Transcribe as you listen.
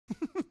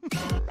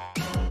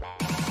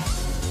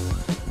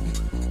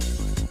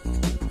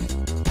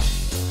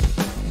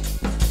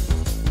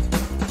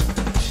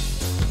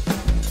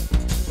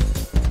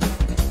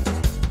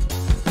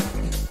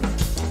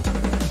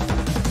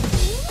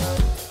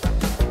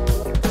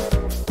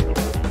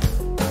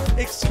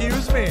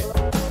Trust me.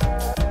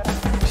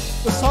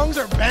 The songs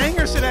are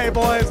bangers today,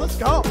 boys. Let's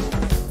go.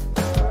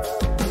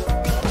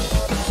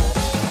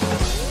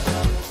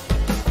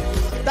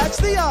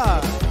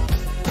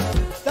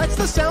 That's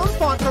the sound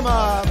font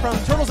from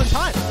Turtles in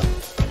Time.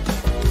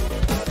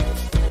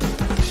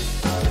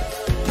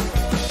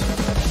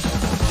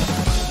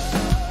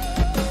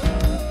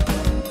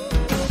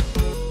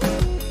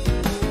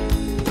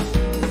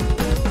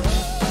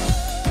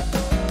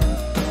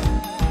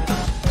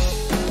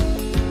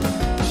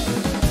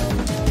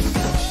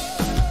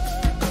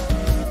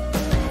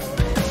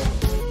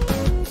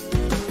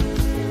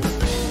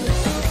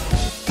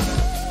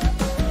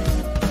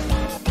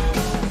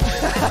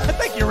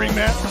 Thank you,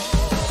 Ringman.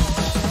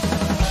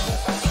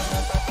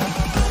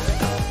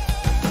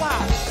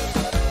 Wow.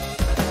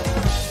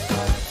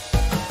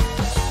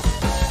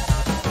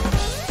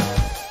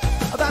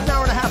 About an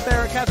hour and a half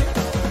there, Kathy.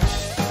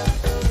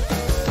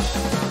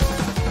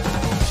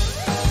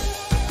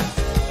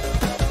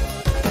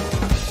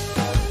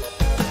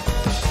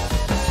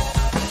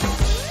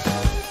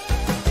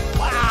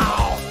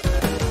 Wow.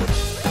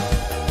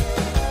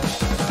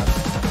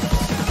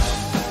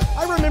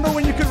 I remember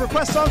when you could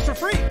request songs for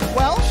free.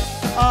 Well,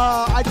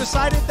 I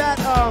decided that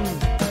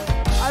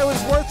I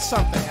was worth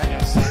something, I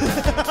guess.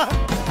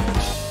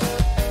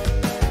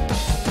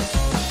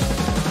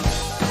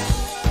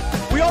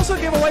 We also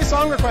give away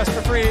song requests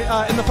for free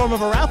in the form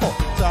of a raffle.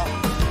 So,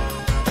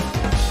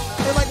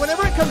 and like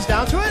whenever it comes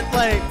down to it,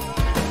 like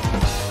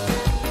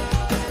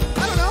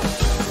I don't know.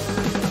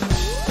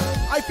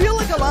 I feel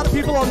like a lot of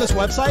people on this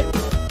website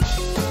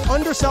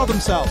undersell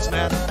themselves,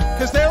 man,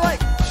 because they're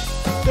like,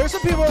 there's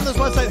some people on this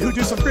website who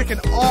do some freaking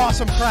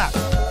awesome crap.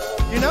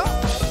 You know?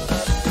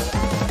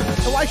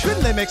 So why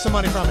shouldn't they make some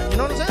money from it? You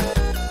know what I'm saying?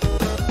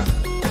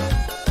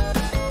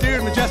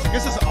 Dude, Majestic,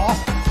 this is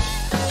awesome.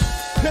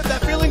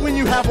 That feeling when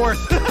you have worth.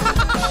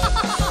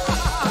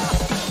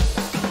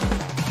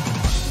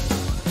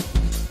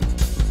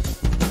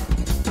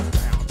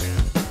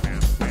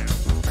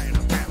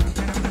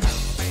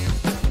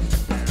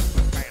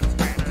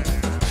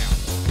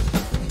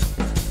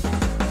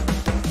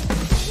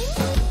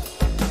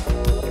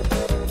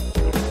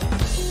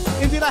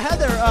 Indeed, I had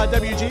their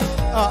WG.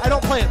 I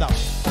don't play it though.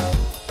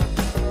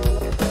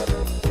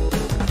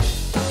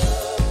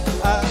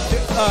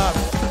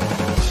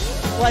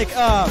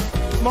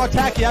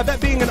 Martaki, I bet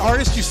being an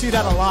artist you see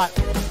that a lot.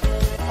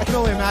 I can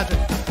only imagine.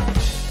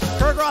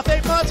 Kurgroth,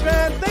 8 months,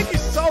 man. Thank you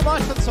so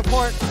much for the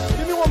support.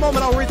 Give me one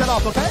moment, I'll read that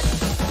off, okay?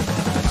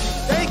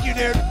 Thank you,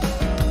 dude.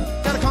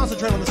 Gotta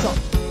concentrate on the song.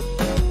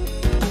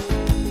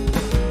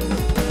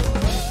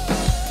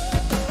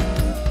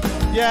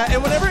 Yeah,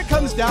 and whenever it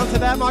comes down to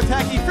that,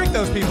 Martaki, freak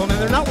those people, man.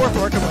 They're not worth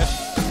working with.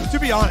 To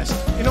be honest,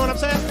 you know what I'm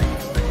saying?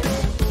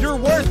 You're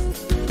worth,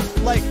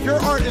 like, your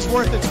art is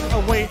worth its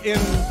weight in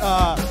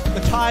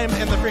the time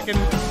and the freaking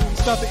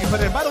stuff that you put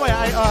in. By the way,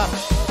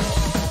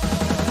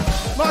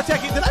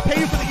 Marteki, did I pay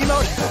you for the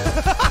emote?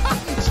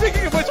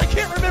 Speaking of which, I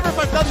can't remember if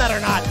I've done that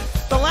or not.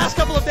 The last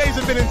couple of days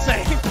have been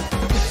insane.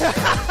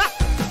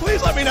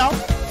 Please let me know.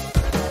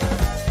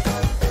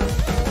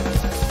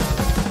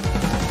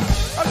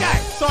 Okay,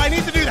 so I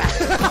need to do that.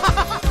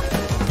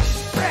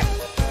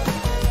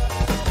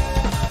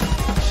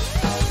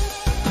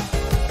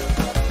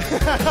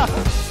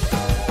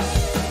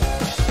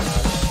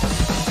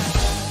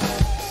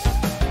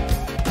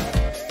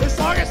 This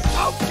song is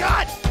so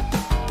good!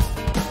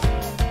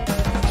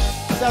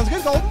 Sounds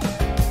good, Golden.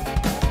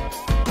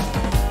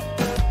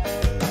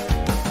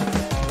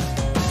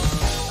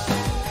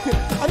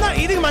 I'm not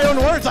eating my own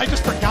words, I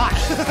just forgot.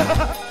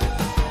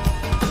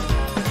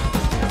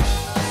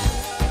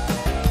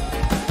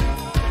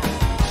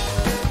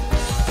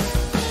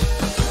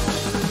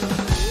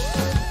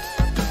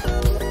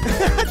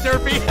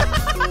 Derpy.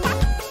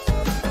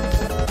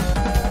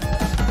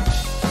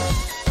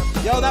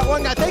 Yo, that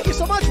one guy, thank you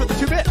so much for the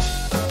 2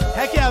 bits.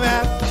 Heck yeah,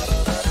 man.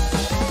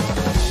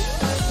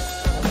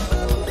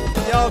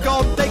 Yo,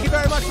 Golden, thank you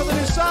very much for the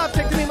new sub.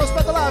 Take the Nemo,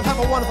 spread the love. Have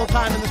a wonderful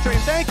time in the stream.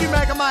 Thank you,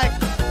 Mega Mike.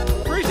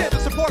 Appreciate the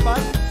support,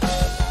 bud.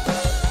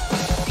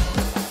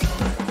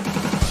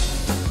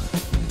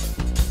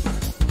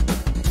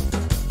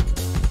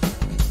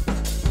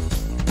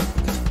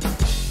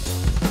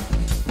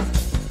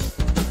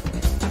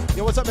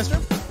 Yo, what's up, mister?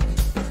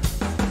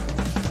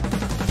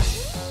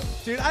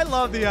 Dude, I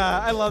love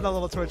that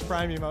little Twitch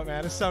Prime emote,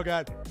 man. It's so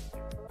good.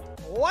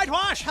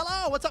 Whitewash,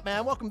 hello, what's up,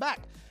 man? Welcome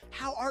back.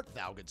 How art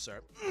thou, good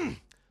sir?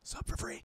 Sub for free.